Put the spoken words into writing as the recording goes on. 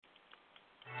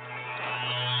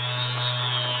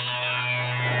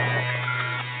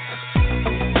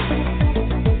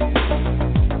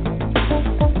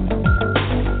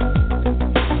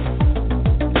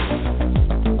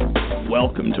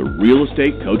Real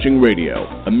Estate Coaching Radio,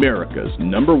 America's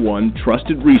 #1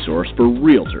 trusted resource for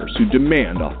realtors who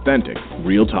demand authentic,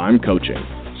 real-time coaching.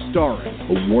 Starring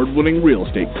award-winning real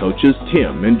estate coaches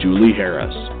Tim and Julie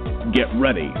Harris. Get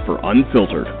ready for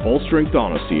unfiltered, full-strength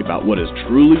honesty about what is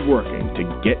truly working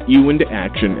to get you into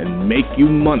action and make you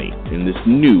money in this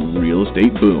new real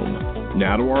estate boom.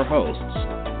 Now to our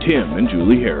hosts, Tim and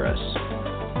Julie Harris.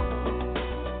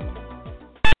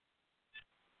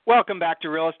 Welcome back to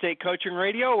Real Estate Coaching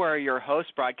Radio. We're your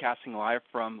hosts, broadcasting live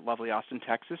from lovely Austin,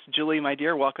 Texas. Julie, my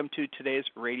dear, welcome to today's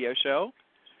radio show.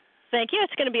 Thank you.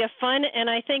 It's going to be a fun and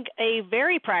I think a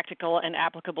very practical and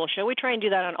applicable show. We try and do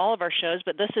that on all of our shows,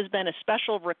 but this has been a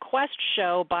special request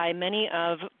show by many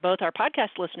of both our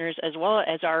podcast listeners as well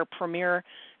as our premier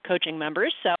coaching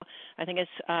members. So I think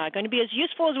it's going to be as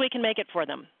useful as we can make it for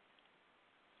them.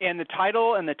 And the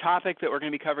title and the topic that we're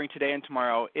going to be covering today and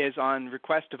tomorrow is on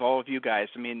request of all of you guys.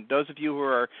 I mean, those of you who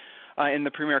are in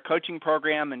the Premier Coaching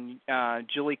Program, and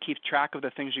Julie keeps track of the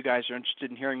things you guys are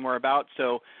interested in hearing more about.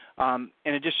 So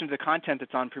in addition to the content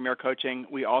that's on Premier Coaching,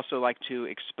 we also like to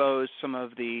expose some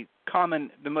of the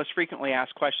most frequently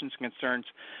asked questions and concerns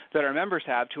that our members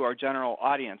have to our general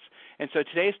audience. And so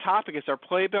today's topic is our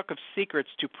playbook of secrets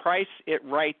to price it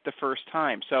right the first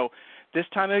time. So this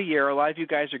time of year, a lot of you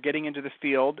guys are getting into the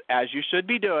field, as you should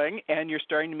be doing, and you're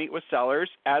starting to meet with sellers,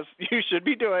 as you should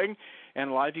be doing, and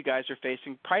a lot of you guys are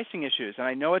facing pricing issues. And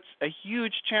I know it's a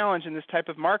huge challenge in this type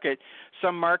of market.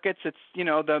 Some markets,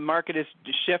 the market is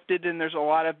shifted, and there's a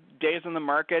lot of days on the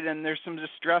market, and there's some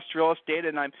distressed real estate,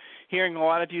 and I'm hearing a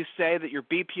lot of you say that your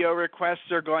BPO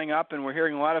requests are going up, and we're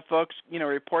hearing a lot of folks,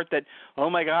 report that, oh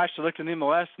my gosh, I looked in the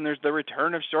MLS, and there's the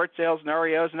return of short sales and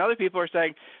REOs, and other people are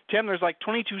saying, Tim, there's like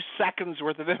 22 seconds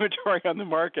worth of inventory on the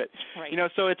market. Right.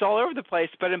 So it's all over the place.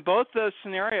 But in both those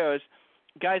scenarios,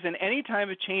 guys, in any time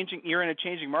of you're in a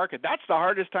changing market, that's the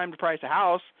hardest time to price a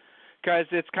house, because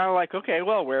it's kind of like, okay,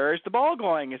 well, where is the ball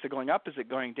going? Is it going up? Is it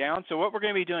going down? So what we're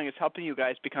going to be doing is helping you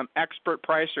guys become expert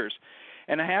pricers.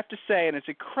 And I have to say, and it's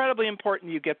incredibly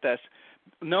important you get this,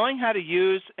 knowing how to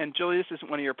use, and Julie, this isn't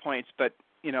one of your points, but,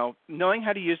 knowing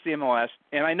how to use the MLS,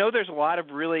 and I know there's a lot of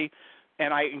really,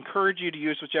 and I encourage you to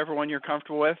use whichever one you're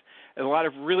comfortable with. There's a lot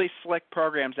of really slick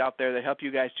programs out there that help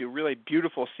you guys do really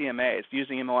beautiful CMAs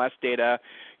using MLS data,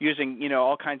 using,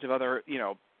 all kinds of other,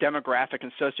 demographic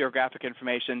and sociographic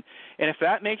information. And if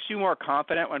that makes you more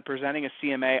confident when presenting a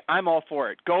CMA, I'm all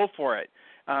for it. Go for it.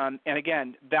 And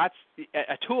again, that's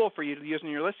a tool for you to use in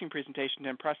your listing presentation to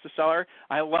impress the seller.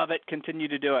 I love it. Continue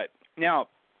to do it. Now,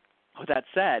 with that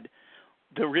said,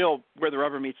 where the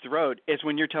rubber meets the road is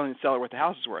when you're telling the seller what the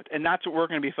house is worth, and that's what we're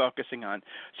going to be focusing on.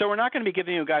 So we're not going to be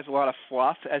giving you guys a lot of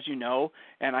fluff, as you know,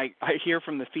 and I hear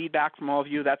from the feedback from all of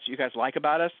you that's what you guys like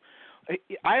about us.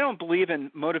 I don't believe in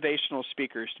motivational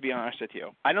speakers, to be honest with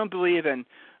you. I don't believe in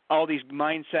all these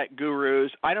mindset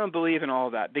gurus. I don't believe in all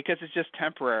of that because it's just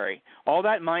temporary. All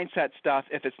that mindset stuff,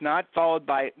 if it's not followed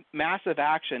by massive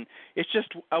action, it's just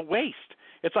a waste.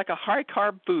 It's like a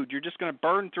high-carb food. You're just going to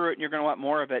burn through it, and you're going to want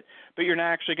more of it, but you're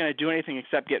not actually going to do anything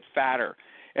except get fatter.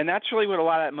 And that's really what a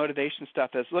lot of that motivation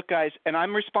stuff is. Look, guys, and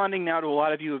I'm responding now to a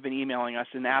lot of you who have been emailing us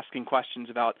and asking questions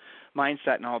about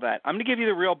mindset and all that. I'm going to give you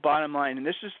the real bottom line, and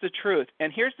this is the truth.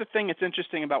 And here's the thing that's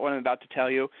interesting about what I'm about to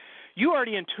tell you. You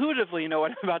already intuitively know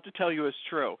what I'm about to tell you is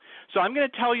true. So I'm going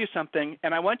to tell you something,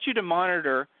 and I want you to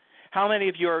monitor how many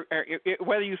of you are,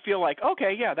 whether you feel like,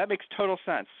 okay, yeah, that makes total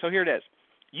sense. So here it is.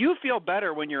 You feel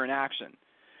better when you're in action.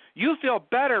 You feel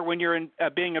better when you're in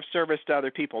being of service to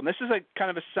other people. And this is a kind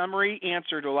of a summary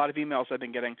answer to a lot of emails I've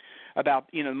been getting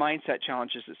about, mindset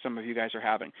challenges that some of you guys are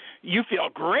having. You feel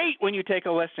great when you take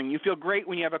a listing. You feel great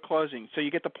when you have a closing. So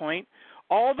you get the point?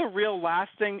 All the real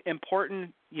lasting,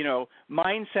 important,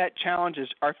 mindset challenges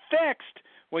are fixed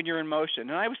when you're in motion.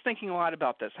 And I was thinking a lot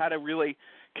about this, how to really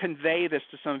convey this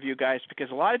to some of you guys, because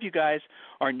a lot of you guys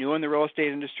are new in the real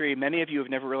estate industry. Many of you have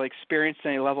never really experienced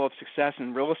any level of success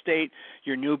in real estate.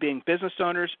 You're new being business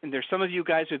owners, and there's some of you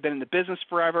guys who have been in the business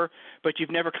forever, but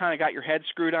you've never kind of got your head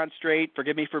screwed on straight.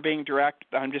 Forgive me for being direct.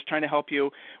 I'm just trying to help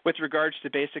you with regards to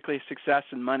basically success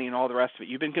and money and all the rest of it.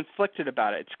 You've been conflicted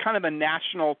about it. It's kind of a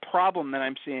national problem that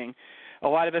I'm seeing. A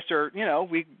lot of us are,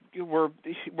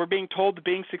 we're being told that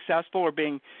being successful or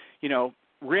being,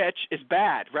 rich is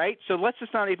bad, right? So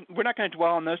we're not going to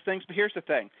dwell on those things, but here's the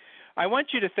thing. I want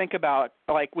you to think about,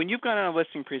 like, when you've gone on a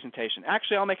listing presentation.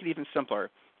 Actually, I'll make it even simpler.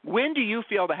 When do you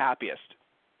feel the happiest?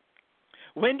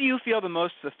 When do you feel the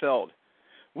most fulfilled?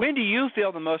 When do you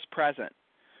feel the most present?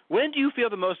 When do you feel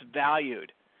the most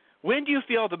valued? When do you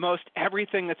feel the most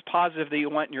everything that's positive that you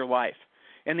want in your life?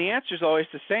 And the answer is always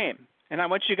the same. And I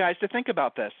want you guys to think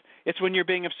about this. It's when you're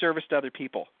being of service to other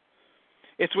people.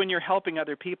 It's when you're helping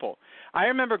other people. I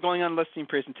remember going on listing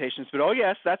presentations, but oh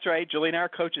yes, that's right. Julie and our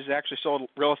coaches actually sold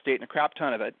real estate and a crap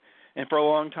ton of it, and for a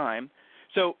long time.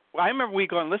 So I remember we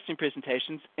go on listing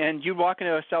presentations, and you'd walk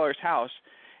into a seller's house,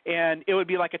 and it would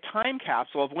be like a time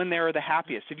capsule of when they were the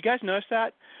happiest. Have you guys noticed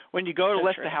that? When you go to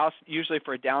list a house, usually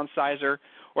for a downsizer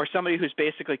or somebody whose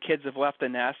basically kids have left the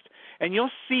nest, and you'll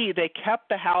see they kept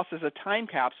the house as a time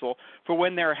capsule for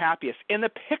when they're happiest. And the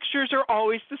pictures are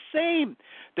always the same.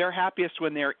 They're happiest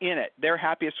when they're in it. They're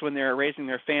happiest when they're raising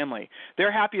their family.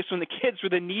 They're happiest when the kids were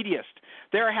the neediest.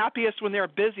 They're happiest when they're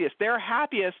busiest. They're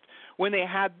happiest when they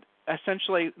had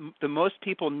essentially the most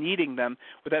people needing them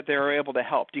that they were able to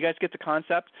help. Do you guys get the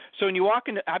concept? So when you walk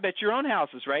into, I bet your own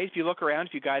houses, right? If you look around,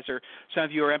 if you guys are, some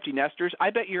of you are empty nesters,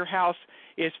 I bet your house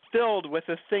is filled with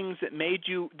the things that made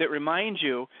you, that remind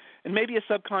you, in maybe a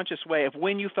subconscious way, of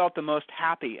when you felt the most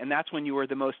happy, and that's when you were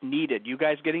the most needed. You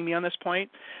guys getting me on this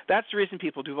point? That's the reason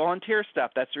people do volunteer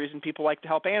stuff. That's the reason people like to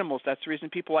help animals. That's the reason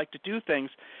people like to do things,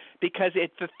 because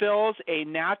it fulfills a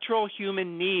natural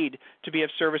human need to be of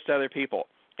service to other people.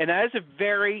 And that is a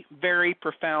very, very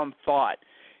profound thought,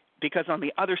 because on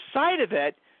the other side of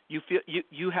it, you feel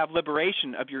you have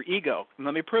liberation of your ego. And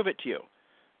let me prove it to you.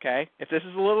 Okay? If this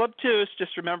is a little obtuse,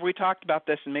 just remember we talked about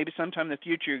this, and maybe sometime in the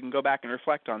future you can go back and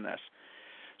reflect on this.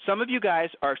 Some of you guys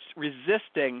are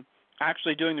resisting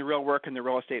actually doing the real work in the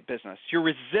real estate business. You're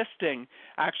resisting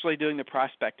actually doing the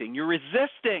prospecting. You're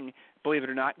resisting, believe it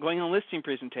or not, going on listing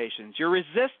presentations. You're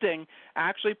resisting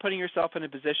actually putting yourself in a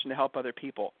position to help other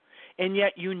people. And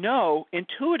yet you know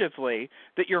intuitively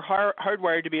that you're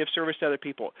hardwired to be of service to other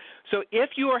people. So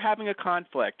if you are having a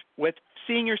conflict with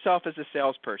seeing yourself as a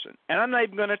salesperson, and I'm not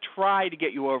even going to try to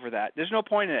get you over that. There's no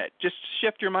point in it. Just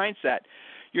shift your mindset.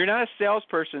 You're not a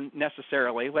salesperson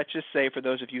necessarily. Let's just say, for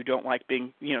those of you who don't like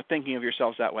being, thinking of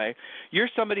yourselves that way, you're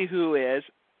somebody who is,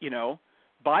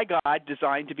 by God,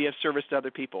 designed to be of service to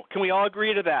other people. Can we all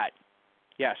agree to that?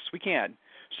 Yes, we can.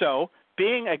 So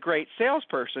being a great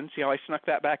salesperson, see how I snuck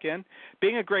that back in?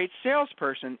 Being a great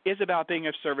salesperson is about being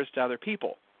of service to other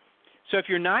people. So if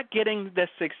you're not getting the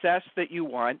success that you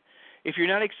want, if you're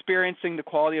not experiencing the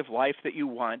quality of life that you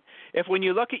want, if when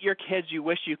you look at your kids you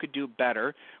wish you could do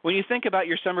better, when you think about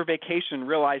your summer vacation and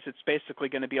realize it's basically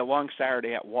going to be a long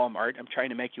Saturday at Walmart, I'm trying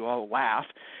to make you all laugh,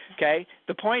 okay?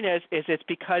 The point is it's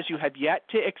because you have yet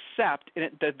to accept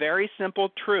the very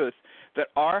simple truth that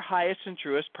our highest and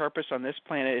truest purpose on this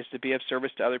planet is to be of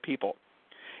service to other people.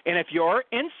 And if you're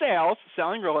in sales,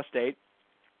 selling real estate,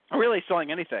 or really selling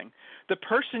anything, the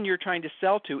person you're trying to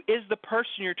sell to is the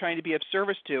person you're trying to be of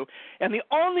service to. And the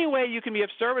only way you can be of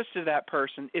service to that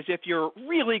person is if you're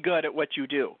really good at what you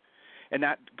do. And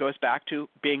that goes back to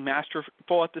being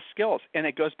masterful at the skills. And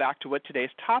it goes back to what today's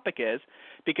topic is,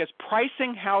 because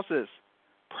pricing houses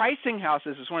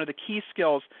is one of the key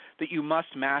skills that you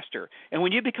must master. And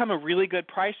when you become a really good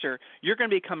pricer, you're going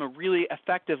to become a really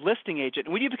effective listing agent.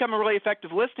 And when you become a really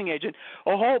effective listing agent,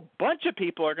 a whole bunch of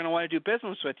people are going to want to do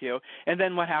business with you. And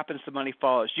then what happens? The money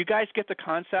follows. You guys get the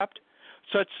concept?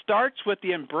 So it starts with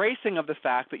the embracing of the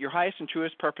fact that your highest and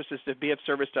truest purpose is to be of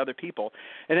service to other people.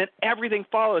 And then everything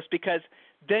follows, because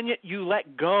then you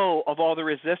let go of all the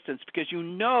resistance, because you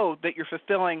know that you're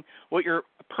fulfilling what your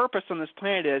purpose on this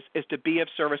planet is to be of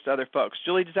service to other folks.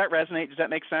 Julie, does that resonate? Does that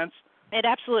make sense? It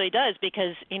absolutely does,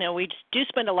 because, we do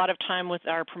spend a lot of time with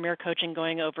our Premier Coaching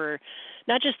going over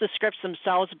not just the scripts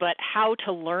themselves, but how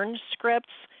to learn scripts,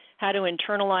 how to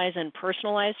internalize and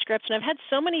personalize scripts. And I've had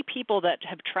so many people that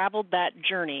have traveled that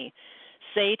journey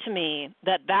say to me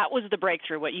that was the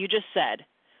breakthrough, what you just said.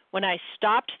 When I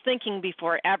stopped thinking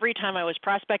before every time I was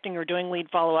prospecting or doing lead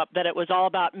follow-up that it was all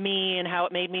about me and how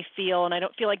it made me feel, and I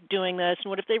don't feel like doing this, and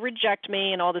what if they reject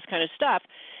me, and all this kind of stuff.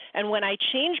 And when I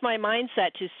changed my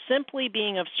mindset to simply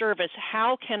being of service,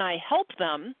 how can I help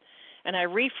them? And I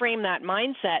reframe that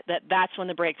mindset, that's when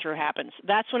the breakthrough happens.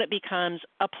 That's when it becomes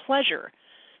a pleasure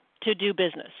to do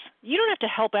business. You don't have to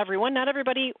help everyone. Not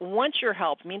everybody wants your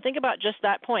help. I mean, think about just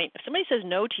that point. If somebody says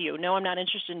no to you, no, I'm not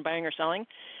interested in buying or selling,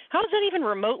 how is that even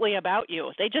remotely about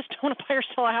you? They just don't want to buy or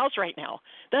sell a house right now.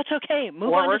 That's okay.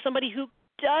 Move on to somebody who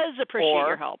does appreciate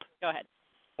your help. Go ahead.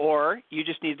 Or you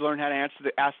just need to learn how to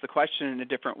ask the question in a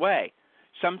different way.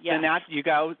 That you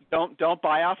go, don't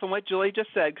buy off on what Julie just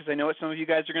said, because I know what some of you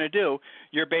guys are going to do.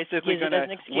 You're basically going to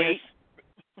wait.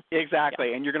 Exactly,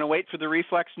 yeah. And you're going to wait for the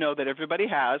reflex no that everybody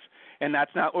has, and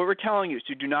that's not what we're telling you.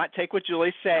 So do not take what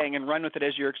Julie's saying and run with it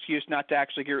as your excuse not to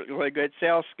actually get really good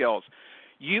sales skills.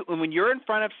 When you're in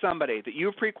front of somebody that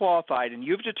you've pre-qualified and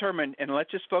you've determined, and let's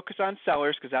just focus on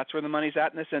sellers because that's where the money's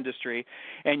at in this industry,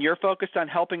 and you're focused on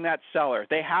helping that seller,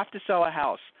 they have to sell a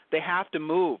house. They have to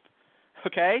move,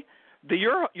 okay?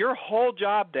 Your whole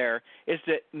job there is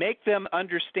to make them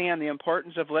understand the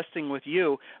importance of listing with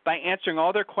you by answering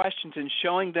all their questions and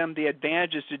showing them the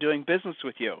advantages to doing business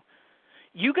with you.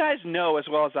 You guys know as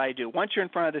well as I do, once you're in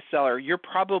front of the seller, you're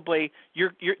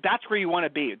that's where you want to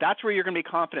be. That's where you're going to be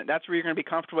confident. That's where you're going to be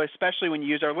comfortable, especially when you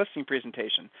use our listing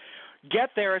presentation. Get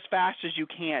there as fast as you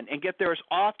can and get there as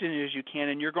often as you can,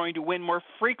 and you're going to win more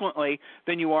frequently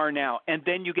than you are now, and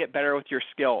then you get better with your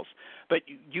skills. But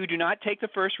you do not take the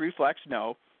first reflex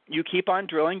no. You keep on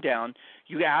drilling down.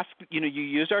 You ask, you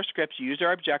use our scripts, you use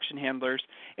our objection handlers,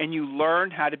 and you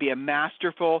learn how to be a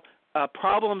masterful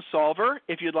problem solver.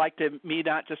 If you'd like me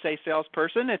not to say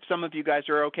salesperson, if some of you guys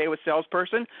are okay with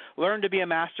salesperson, learn to be a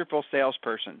masterful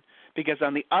salesperson. Because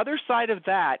on the other side of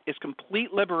that is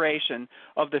complete liberation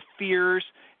of the fears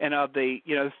and of the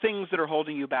things that are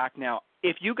holding you back now.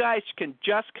 If you guys can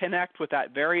just connect with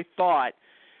that very thought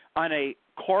on a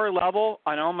core level,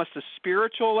 on almost a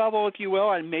spiritual level, if you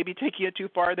will, and maybe taking it too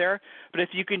far there, but if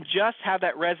you can just have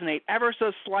that resonate ever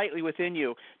so slightly within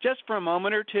you, just for a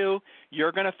moment or two,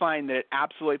 you're going to find that it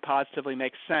absolutely positively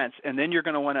makes sense, and then you're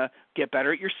going to want to get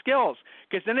better at your skills.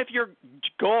 Because then if your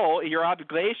goal, your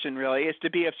obligation really, is to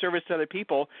be of service to other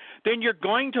people, then you're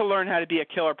going to learn how to be a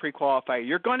killer pre-qualifier.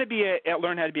 You're going to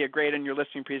learn how to be a great in your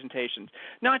listing presentations.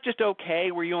 Not just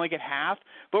okay, where you only get half,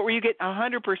 but where you get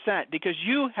 100%, because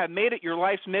you have made it your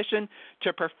life's mission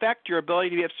to perfect your ability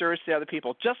to be of service to other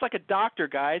people. Just like a doctor,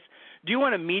 guys. Do you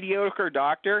want a mediocre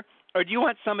doctor, or do you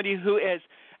want somebody who is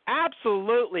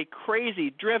absolutely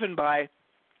crazy, driven by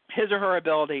his or her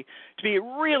ability to be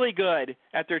really good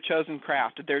at their chosen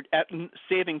craft, at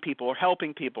saving people or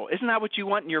helping people? Isn't that what you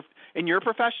want in your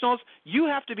professionals? You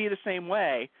have to be the same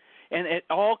way, and it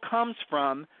all comes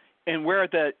from, and where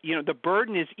the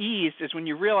burden is eased is when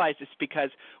you realize it's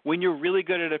because when you're really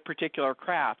good at a particular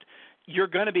craft, you're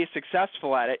going to be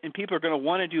successful at it, and people are going to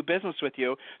want to do business with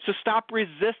you. So stop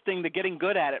resisting the getting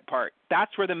good at it part.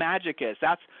 That's where the magic is.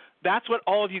 That's what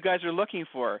all of you guys are looking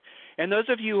for. And those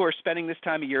of you who are spending this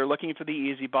time of year looking for the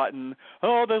easy button,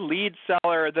 the lead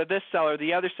seller, this seller,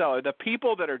 the other seller, the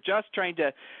people that are just trying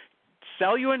to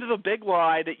sell you into the big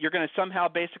lie that you're going to somehow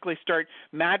basically start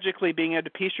magically being able to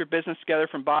piece your business together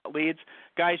from bot leads.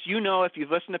 Guys, if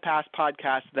you've listened to past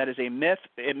podcasts, that is a myth.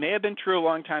 It may have been true a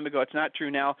long time ago. It's not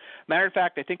true now. Matter of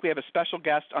fact, I think we have a special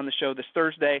guest on the show this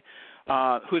Thursday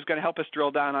who's going to help us drill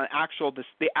down on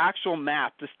the actual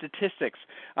math, the statistics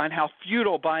on how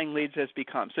futile buying leads has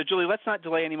become. So, Julie, let's not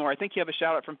delay anymore. I think you have a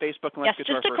shout-out from Facebook, and let's get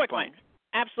to our first point. Yes, just a quick one.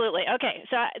 Absolutely. Okay,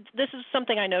 so this is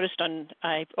something I noticed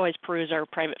I always peruse our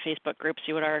private Facebook group,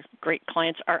 see what our great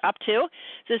clients are up to.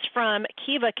 This is from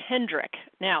Kiva Kendrick.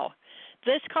 Now,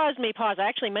 this caused me pause. I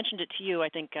actually mentioned it to you, I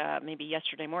think, maybe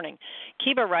yesterday morning.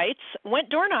 Kiva writes, went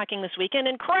door knocking this weekend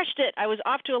and crushed it. I was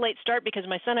off to a late start because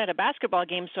my son had a basketball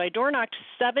game, so I door knocked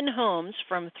 7 homes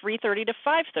from 3:30 to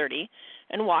 5:30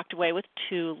 and walked away with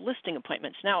 2 listing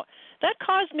appointments. Now, that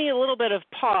caused me a little bit of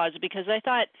pause because I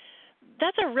thought,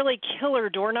 that's a really killer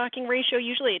door knocking ratio.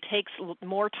 Usually it takes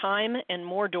more time and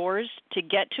more doors to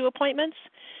get to appointments.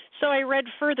 So I read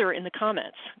further in the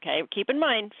comments. Okay, keep in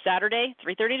mind, Saturday,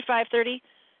 3:30 to 5:30,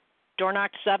 door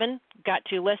knocked 7, got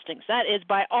 2 listings. That is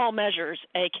by all measures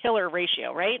a killer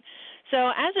ratio, right? So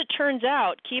as it turns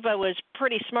out, Kiva was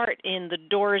pretty smart in the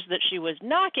doors that she was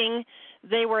knocking.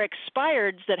 They were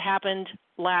expireds that happened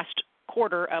last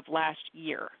quarter of last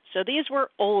year. So these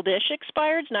were oldish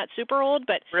expireds, not super old,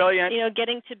 but brilliant.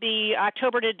 Getting to be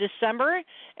October to December,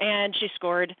 and she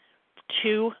scored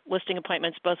 2 listing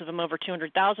appointments, both of them over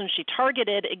 200,000. She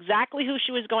targeted exactly who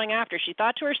she was going after. She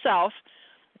thought to herself,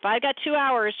 if I got 2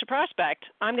 hours to prospect,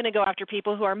 I'm going to go after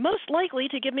people who are most likely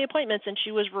to give me appointments, and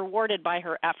she was rewarded by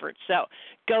her efforts. So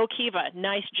go, Kiva.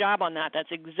 Nice job on that.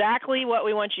 That's exactly what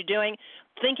we want you doing,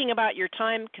 thinking about your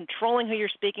time, controlling who you're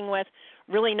speaking with,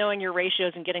 really knowing your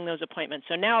ratios and getting those appointments.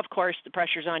 So now, of course, the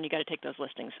pressure's on. You got to take those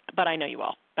listings. But I know you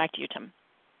all. Back to you, Tim.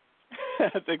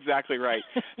 That's exactly right.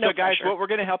 No so, guys, pressure. what we're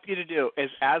going to help you to do is,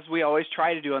 as we always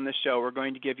try to do on this show, we're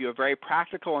going to give you a very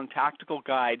practical and tactical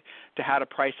guide to how to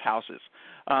price houses.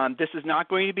 This is not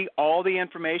going to be all the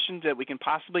information that we can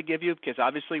possibly give you because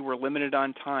obviously we're limited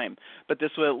on time. But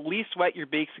this will at least wet your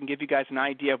beaks and give you guys an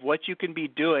idea of what you can be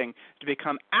doing to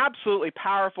become absolutely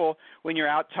powerful when you're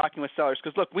out talking with sellers.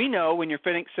 Because, look, we know when you're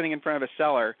sitting in front of a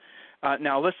seller.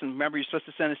 Now, listen, remember you're supposed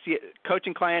to send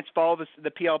coaching clients follow the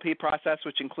PLP process,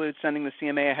 which includes sending the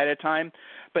CMA ahead of time.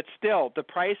 But still, the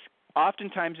price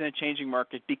oftentimes in a changing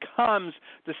market becomes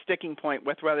the sticking point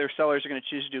with whether sellers are going to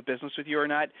choose to do business with you or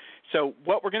not. So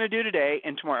what we're going to do today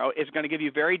and tomorrow is going to give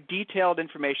you very detailed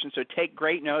information, so take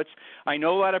great notes. I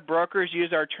know a lot of brokers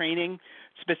use our training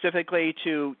specifically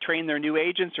to train their new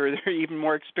agents or their even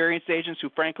more experienced agents who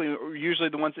frankly are usually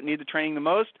the ones that need the training the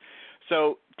most.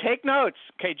 So take notes.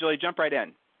 Okay, Julie, jump right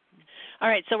in. All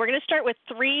right, so we're going to start with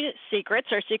 3 secrets.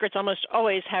 Our secrets almost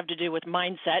always have to do with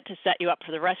mindset to set you up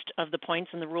for the rest of the points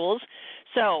and the rules.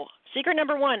 So secret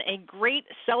number 1, a great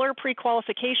seller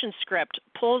pre-qualification script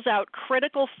pulls out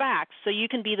critical facts so you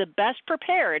can be the best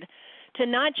prepared to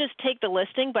not just take the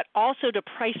listing, but also to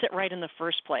price it right in the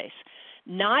first place.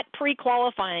 Not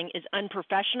pre-qualifying is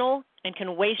unprofessional and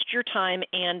can waste your time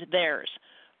and theirs.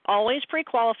 Always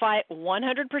pre-qualify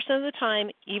 100% of the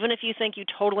time, even if you think you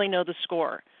totally know the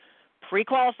score.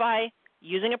 Pre-qualify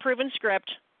using a proven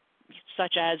script,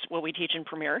 such as what we teach in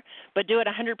Premier, but do it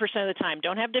 100% of the time.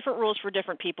 Don't have different rules for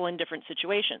different people in different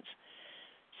situations.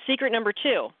 Secret number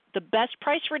 2, the best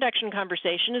price reduction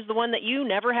conversation is the one that you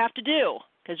never have to do,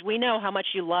 because we know how much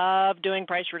you love doing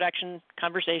price reduction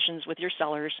conversations with your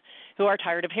sellers who are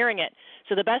tired of hearing it.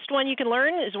 So the best one you can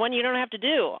learn is one you don't have to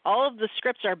do. All of the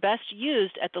scripts are best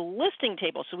used at the listing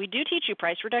table. So we do teach you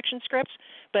price reduction scripts,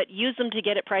 but use them to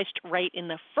get it priced right in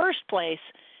the first place,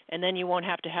 and then you won't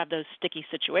have to have those sticky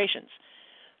situations.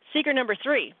 Secret number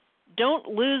 3, don't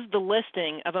lose the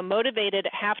listing of a motivated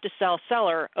have-to-sell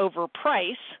seller over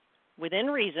price within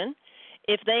reason.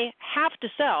 If they have to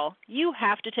sell, you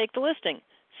have to take the listing.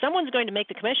 Someone's going to make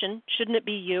the commission. Shouldn't it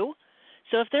be you?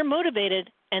 So if they're motivated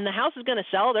and the house is going to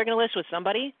sell, they're going to list with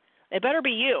somebody. It better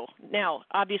be you. Now,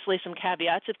 obviously some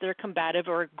caveats. If they're combative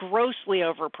or grossly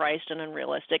overpriced and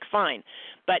unrealistic, fine.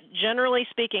 But generally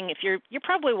speaking, if you're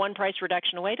probably one price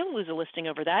reduction away, don't lose a listing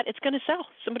over that. It's going to sell.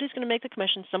 Somebody's going to make the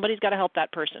commission. Somebody's got to help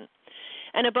that person.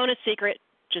 And a bonus secret,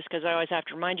 just because I always have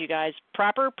to remind you guys,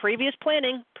 proper previous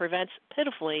planning prevents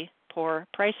pitifully poor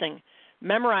pricing.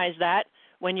 Memorize that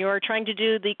when you're trying to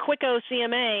do the Quicko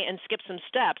CMA and skip some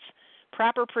steps.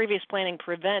 Proper previous planning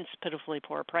prevents pitifully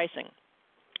poor pricing.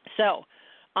 So,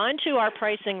 on to our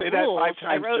pricing Say rules. That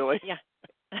 5 times, Julie. Yeah.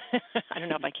 I don't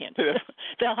know if I can.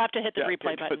 They'll have to hit the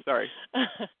replay button. Sorry.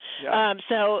 Yeah.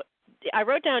 So I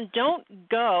wrote down, don't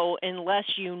go unless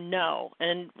you know.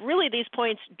 And really these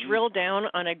points drill down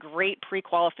on a great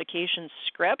pre-qualification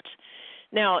script.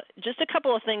 Now, just a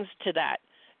couple of things to that.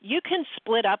 You can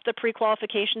split up the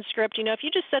pre-qualification script. You know, if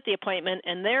you just set the appointment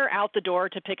and they're out the door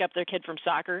to pick up their kid from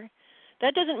soccer,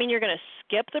 that doesn't mean you're going to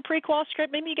skip the pre-qual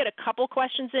script. Maybe you get a couple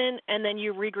questions in and then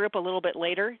you regroup a little bit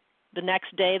later the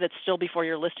next day that's still before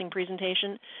your listing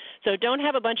presentation. So don't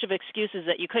have a bunch of excuses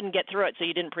that you couldn't get through it so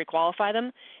you didn't pre-qualify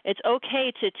them. It's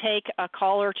okay to take a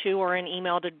call or two or an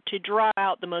email to draw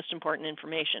out the most important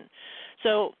information.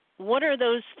 So what are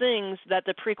those things that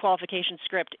the pre-qualification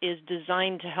script is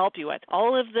designed to help you with?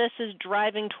 All of this is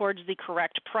driving towards the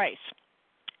correct price.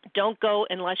 Don't go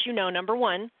unless you know, number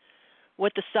 1,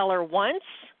 what the seller wants,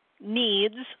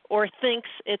 needs, or thinks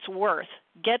it's worth.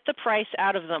 Get the price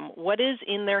out of them. What is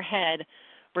in their head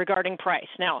regarding price?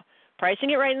 Now,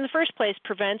 pricing it right in the first place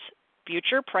prevents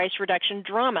future price reduction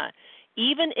drama.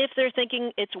 Even if they're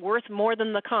thinking it's worth more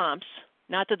than the comps,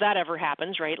 not that that ever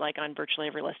happens, right, like on virtually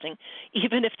every listing,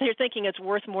 even if they're thinking it's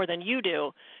worth more than you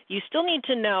do, you still need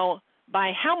to know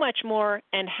by how much more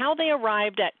and how they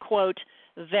arrived at, quote,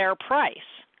 their price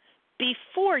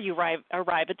before you arrive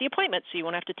at the appointment, so you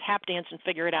won't have to tap dance and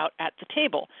figure it out at the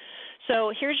table.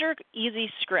 So here's your easy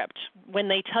script when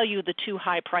they tell you the too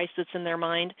high price that's in their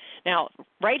mind. Now,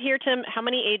 right here, Tim, how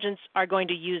many agents are going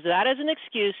to use that as an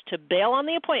excuse to bail on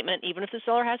the appointment, even if the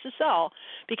seller has to sell,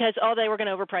 because, oh, they were going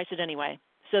to overprice it anyway?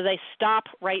 So they stop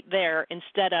right there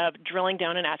instead of drilling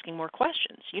down and asking more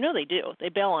questions. You know they do. They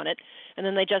bail on it, and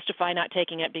then they justify not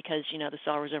taking it because, you know, the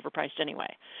seller was overpriced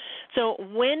anyway. So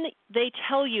when they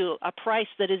tell you a price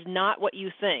that is not what you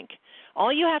think,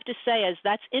 all you have to say is,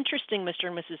 that's interesting, Mr.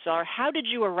 and Mrs. Seller. How did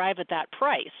you arrive at that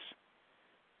price?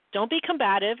 Don't be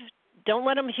combative. Don't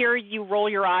let them hear you roll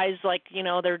your eyes like, you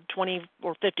know, they're 20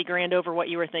 or 50 grand over what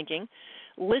you were thinking.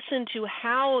 Listen to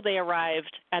how they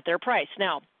arrived at their price.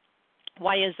 Now,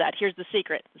 why is that? Here's the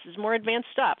secret. This is more advanced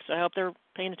stuff, so I hope they're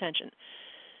paying attention.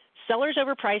 Sellers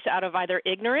overprice out of either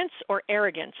ignorance or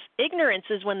arrogance. Ignorance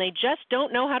is when they just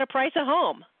don't know how to price a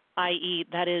home, i.e.,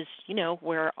 that is, you know,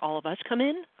 where all of us come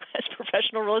in as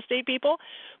professional real estate people.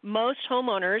 Most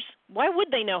homeowners, why would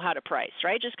they know how to price,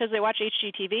 right? Just because they watch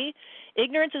HGTV?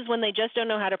 Ignorance is when they just don't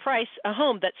know how to price a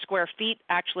home that square feet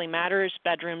actually matters,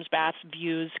 bedrooms, baths,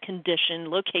 views, condition,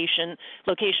 location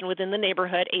within the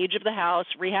neighborhood, age of the house,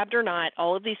 rehabbed or not,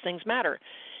 all of these things matter.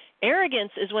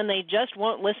 Arrogance is when they just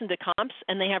won't listen to comps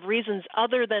and they have reasons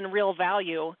other than real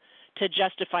value to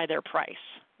justify their price,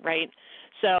 right?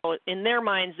 So in their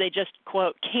minds, they just,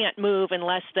 quote, can't move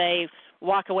unless they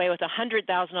walk away with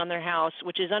 $100,000 on their house,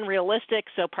 which is unrealistic,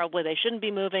 so probably they shouldn't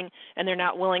be moving, and they're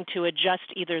not willing to adjust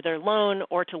either their loan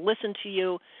or to listen to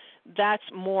you. That's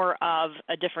more of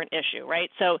a different issue, right?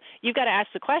 So you've got to ask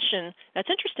the question, that's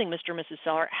interesting, Mr. and Mrs.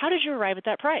 Seller, how did you arrive at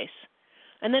that price?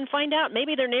 And then find out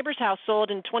maybe their neighbor's house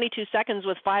sold in 22 seconds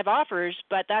with 5 offers,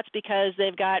 but that's because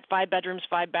they've got 5 bedrooms,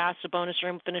 5 baths, a bonus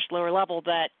room, finished lower level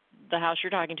that the house you're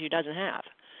talking to doesn't have.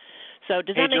 So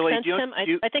does that make Julie, sense,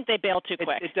 Tim? I think they bailed too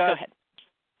quick. It does. Go ahead.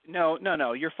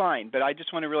 No, you're fine. But I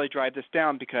just want to really drive this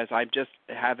down because I've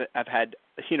had,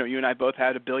 you and I both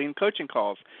had 1 billion coaching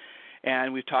calls.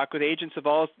 And we've talked with agents of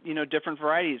all, different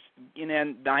varieties.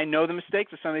 And I know the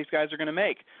mistakes that some of these guys are going to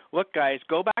make. Look, guys,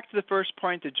 go back to the first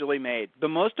point that Julie made. The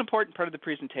most important part of the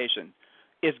presentation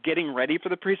is getting ready for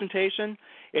the presentation.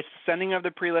 It's sending of the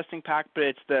pre-listing pack, but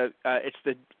it's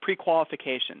the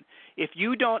pre-qualification. If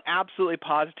you don't absolutely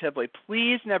positively,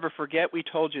 please never forget we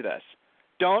told you this.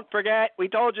 Don't forget we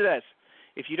told you this.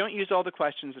 If you don't use all the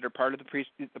questions that are part of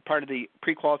the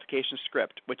pre-qualification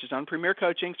script, which is on Premier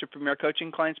Coaching, so Premier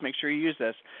Coaching clients, make sure you use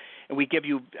this. And we give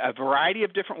you a variety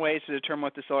of different ways to determine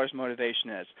what the seller's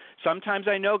motivation is. Sometimes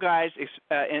I know guys,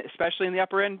 especially in the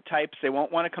upper end types, they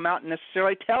won't want to come out and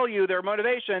necessarily tell you their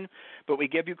motivation, but we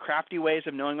give you crafty ways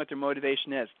of knowing what their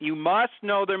motivation is. You must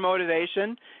know their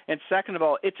motivation. And second of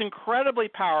all, it's incredibly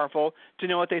powerful to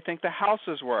know what they think the house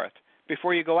is worth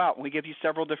before you go out. And we give you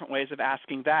several different ways of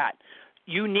asking that.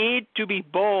 You need to be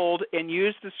bold and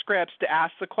use the scripts to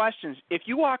ask the questions. If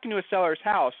you walk into a seller's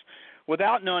house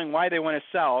without knowing why they want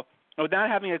to sell, or without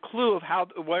having a clue of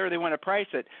where they want to price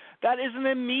it, that is an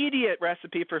immediate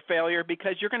recipe for failure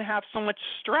because you're going to have so much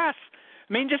stress.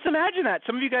 I mean, just imagine that.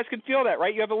 Some of you guys can feel that,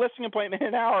 right? You have a listing appointment in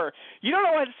an hour. You don't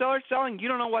know why the seller's selling. You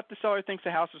don't know what the seller thinks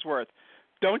the house is worth.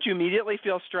 Don't you immediately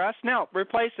feel stressed? No,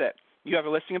 replace it. You have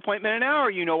a listing appointment in an hour.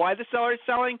 You know why the seller is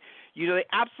selling. You know they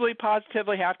absolutely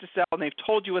positively have to sell, and they've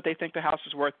told you what they think the house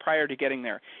is worth prior to getting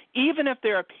there, even if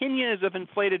their opinion is of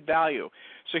inflated value.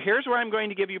 So here's where I'm going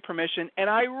to give you permission, and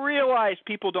I realize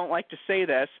people don't like to say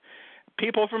this.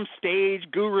 People from stage,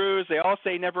 gurus, they all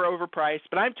say never overpriced.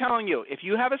 But I'm telling you, if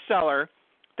you have a seller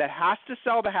that has to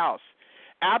sell the house,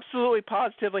 absolutely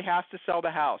positively has to sell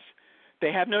the house,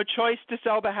 they have no choice to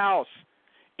sell the house,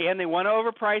 and they want to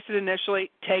overprice it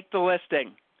initially, take the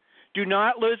listing. Do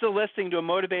not lose a listing to a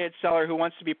motivated seller who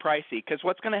wants to be pricey, because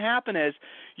what's going to happen is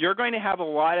you're going to have a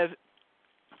lot of,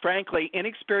 frankly,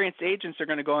 inexperienced agents are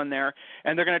going to go in there,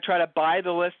 and they're going to try to buy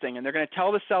the listing, and they're going to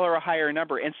tell the seller a higher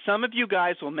number. And some of you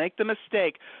guys will make the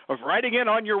mistake of riding in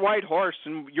on your white horse,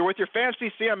 and you're with your fancy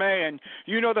CMA, and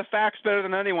you know the facts better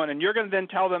than anyone, and you're going to then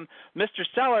tell them, Mr.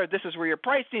 Seller, this is where your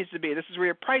price needs to be. This is where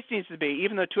your price needs to be,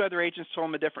 even though 2 other agents told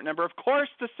them a different number. Of course,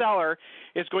 the seller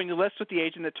is going to list with the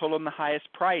agent that told them the highest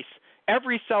price.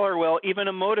 Every seller will, even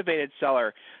a motivated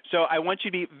seller. So I want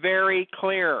you to be very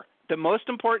clear. The most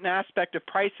important aspect of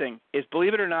pricing is,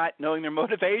 believe it or not, knowing their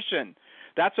motivation.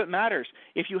 That's what matters.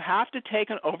 If you have to take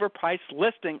an overpriced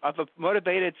listing of a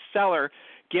motivated seller,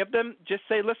 give them, just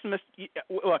say, listen,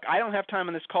 look, I don't have time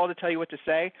on this call to tell you what to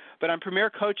say, but on Premier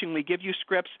Coaching, we give you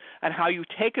scripts on how you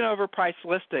take an overpriced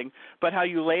listing, but how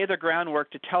you lay the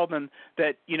groundwork to tell them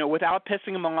that, without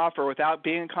pissing them off or without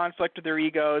being in conflict with their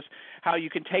egos, how you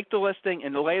can take the listing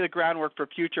and lay the groundwork for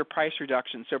future price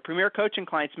reductions. So Premier Coaching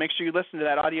clients, make sure you listen to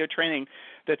that audio training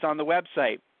that's on the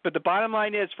website. But the bottom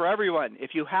line is, for everyone,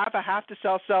 if you have a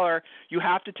have-to-sell seller, you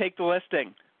have to take the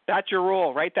listing. That's your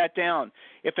rule. Write that down.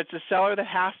 If it's a seller that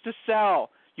has to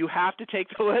sell, you have to take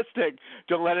the listing.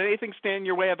 Don't let anything stand in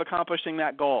your way of accomplishing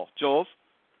that goal. Jules?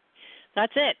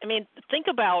 That's it. I mean, think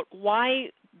about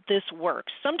why this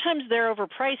works. Sometimes they're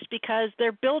overpriced because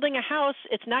they're building a house.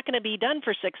 It's not going to be done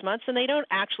for 6 months, and they don't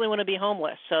actually want to be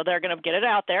homeless. So they're going to get it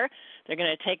out there. They're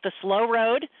going to take the slow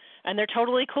road, and they're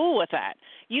totally cool with that.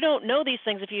 You don't know these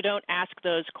things if you don't ask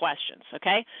those questions,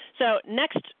 okay? So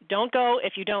next, don't go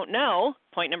if you don't know.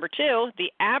 Point number 2,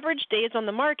 the average days on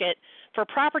the market for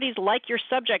properties like your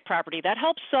subject property. That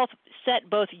helps set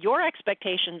both your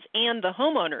expectations and the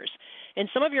homeowners. In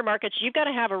some of your markets, you've got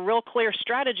to have a real clear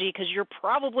strategy because you're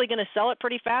probably going to sell it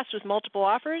pretty fast with multiple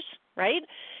offers, right?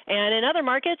 And in other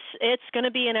markets, it's going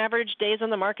to be an average days on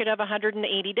the market of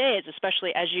 180 days,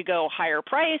 especially as you go higher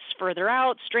price, further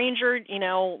out, stranger,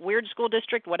 weird school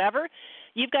district, whatever.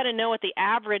 You've got to know what the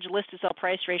average list-to-sell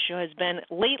price ratio has been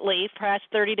lately, past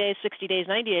 30 days, 60 days,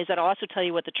 90 days. That'll also tell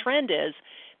you what the trend is.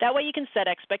 That way you can set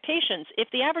expectations. If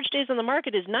the average days on the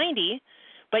market is 90,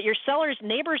 but your seller's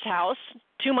neighbor's house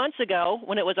 2 months ago,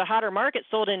 when it was a hotter market,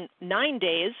 sold in 9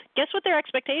 days, guess what their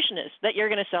expectation is? That you're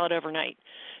going to sell it overnight.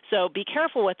 So be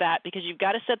careful with that because you've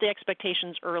got to set the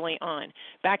expectations early on.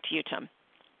 Back to you, Tim.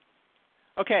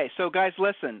 Okay, so guys,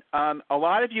 listen. A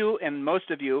lot of you and most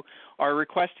of you are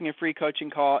requesting a free coaching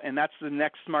call, and that's the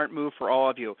next smart move for all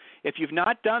of you. If you've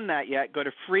not done that yet, go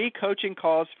to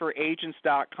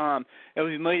freecoachingcallsforagents.com.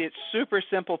 We've made it super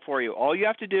simple for you. All you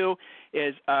have to do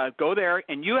is go there,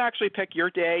 and you actually pick your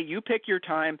day, you pick your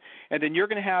time, and then you're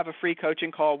going to have a free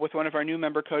coaching call with one of our new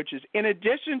member coaches. In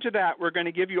addition to that, we're going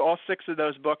to give you all 6 of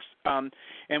those books, and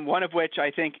one of which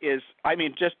I think is,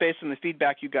 just based on the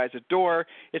feedback you guys adore,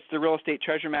 it's the Real Estate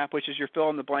Treasure Map, which is your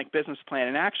fill-in-the-blank business plan.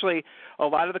 And actually, a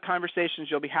lot of the conversations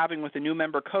you'll be having with a new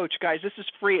member coach, guys, this is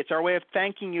free. It's our way of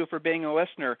thanking you for being a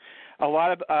listener. A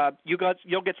lot of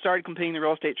you'll get started completing the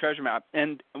Real Estate Treasure Map.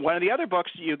 And one of the other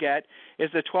books you get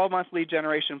is the 12-month lead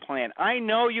generation plan. I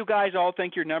know you guys all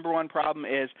think your number one problem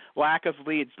is lack of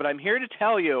leads, but I'm here to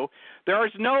tell you there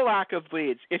is no lack of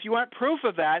leads. If you want proof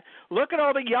of that, look at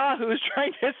all the yahoos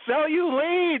trying to sell you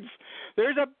leads.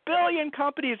 There's a billion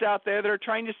companies out there that are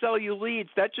trying to sell you leads.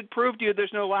 That should prove to you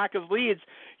there's no lack of leads.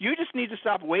 You just need to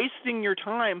stop wasting your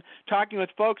time talking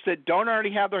with folks that don't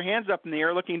already have their hands up in the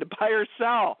air looking to buy or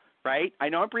sell, right? I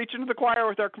know I'm preaching to the choir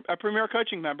with our Premier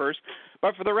Coaching members,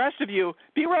 but for the rest of you,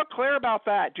 be real clear about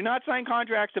that. Do not sign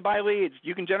contracts to buy leads.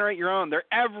 You can generate your own. They're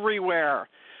everywhere.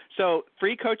 So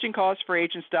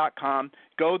freecoachingcallsforagents.com.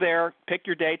 Go there, pick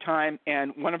your day time,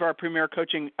 and one of our Premier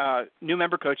Coaching new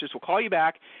member coaches will call you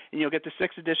back, and you'll get the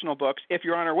 6 additional books. If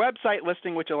you're on our website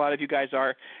listing, which a lot of you guys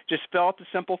are, just fill out the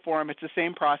simple form. It's the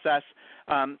same process,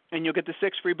 and you'll get the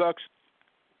 6 free books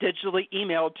digitally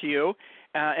emailed to you,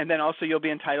 and then also you'll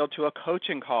be entitled to a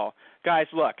coaching call. Guys,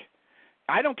 look.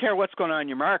 I don't care what's going on in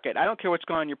your market. I don't care what's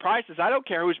going on in your prices. I don't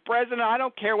care who's president. I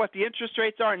don't care what the interest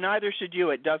rates are. Neither should you.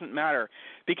 It doesn't matter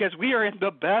because we are in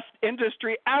the best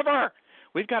industry ever.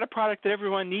 We've got a product that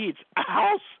everyone needs, a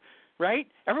house, right?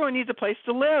 Everyone needs a place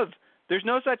to live. There's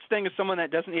no such thing as someone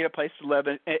that doesn't need a place to live,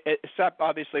 except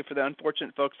obviously for the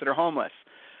unfortunate folks that are homeless.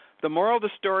 The moral of the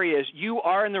story is you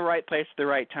are in the right place at the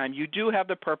right time. You do have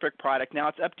the perfect product. Now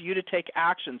it's up to you to take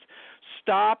actions.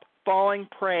 Stop falling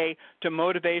prey to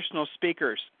motivational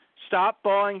speakers. Stop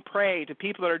falling prey to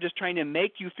people that are just trying to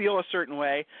make you feel a certain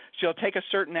way so you'll take a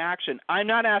certain action. I'm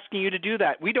not asking you to do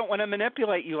that. We don't want to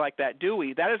manipulate you like that, do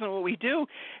we? That isn't what we do.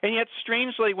 And yet,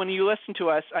 strangely, when you listen to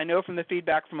us, I know from the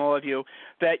feedback from all of you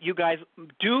that you guys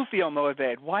do feel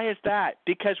motivated. Why is that?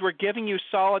 Because we're giving you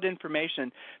solid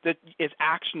information that is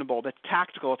actionable, that's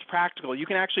tactical, it's practical. You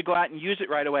can actually go out and use it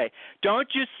right away.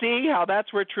 Don't you see how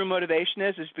that's where true motivation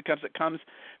is because it comes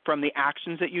from the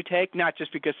actions that you take, not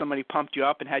just because somebody pumped you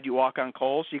up and had you walk on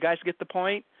coals. You guys get the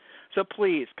point? So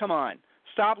please, come on.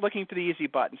 Stop looking for the easy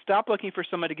button. Stop looking for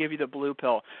someone to give you the blue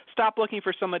pill. Stop looking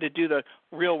for someone to do the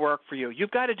real work for you.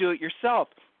 You've got to do it yourself.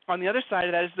 On the other side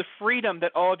of that is the freedom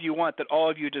that all of you want, that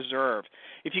all of you deserve.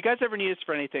 If you guys ever need us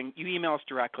for anything, you email us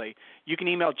directly. You can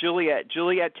email Julie at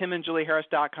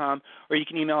timandjulieharris.com, or you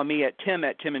can email me at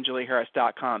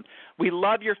tim@timandjulieharris.com. We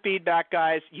love your feedback,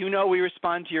 guys. You know we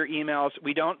respond to your emails.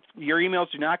 Your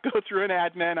emails do not go through an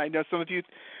admin. I know some of you.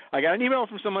 I got an email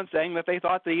from someone saying that they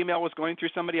thought the email was going through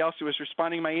somebody else who was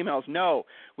responding to my emails. No,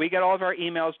 we get all of our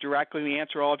emails directly. We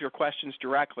answer all of your questions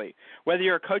directly. Whether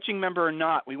you're a coaching member or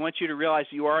not, we want you to realize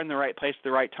you are in the right place at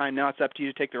the right time. Now it's up to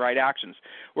you to take the right actions.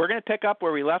 We're going to pick up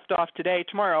where we left off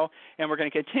tomorrow, and we're going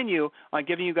to continue on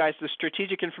giving you guys the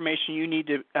strategic information you need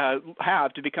to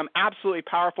have to become absolutely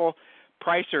powerful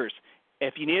pricers.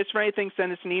 If you need us for anything,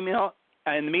 send us an email.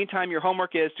 In the meantime, your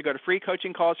homework is to go to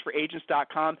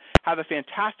freecoachingcallsforagents.com. Have a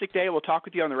fantastic day. We'll talk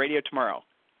with you on the radio tomorrow.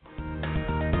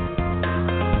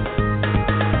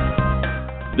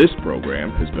 This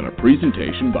program has been a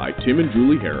presentation by Tim and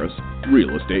Julie Harris,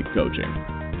 Real Estate Coaching.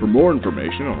 For more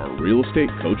information on our real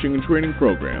estate coaching and training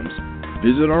programs,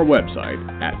 visit our website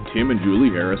at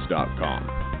timandjulieharris.com.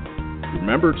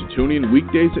 Remember to tune in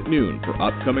weekdays at noon for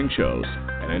upcoming shows.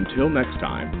 And until next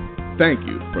time, thank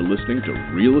you for listening to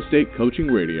Real Estate Coaching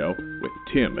Radio with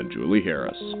Tim and Julie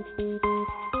Harris.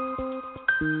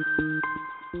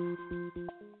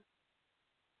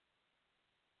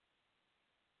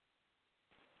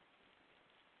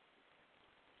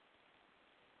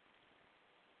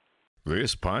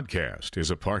 This podcast is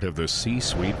a part of the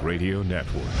C-Suite Radio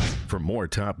Network. For more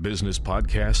top business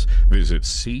podcasts, visit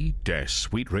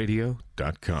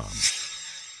c-suiteradio.com.